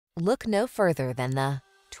Look no further than the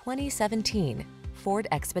 2017 Ford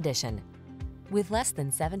Expedition. With less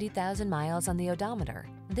than 70,000 miles on the odometer,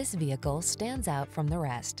 this vehicle stands out from the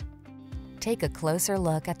rest. Take a closer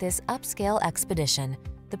look at this upscale Expedition,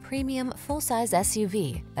 the premium full-size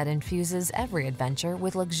SUV that infuses every adventure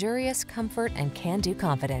with luxurious comfort and can-do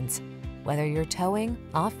confidence. Whether you're towing,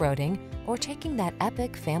 off-roading, or taking that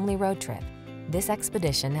epic family road trip, this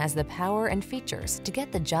Expedition has the power and features to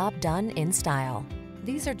get the job done in style.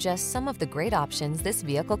 These are just some of the great options this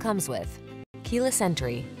vehicle comes with: keyless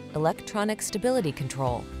entry, electronic stability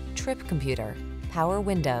control, trip computer, power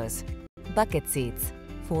windows, bucket seats,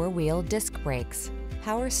 four-wheel disc brakes,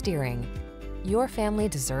 power steering. Your family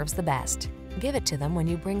deserves the best. Give it to them when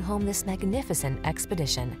you bring home this magnificent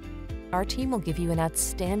Expedition. Our team will give you an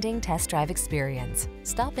outstanding test drive experience.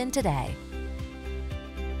 Stop in today.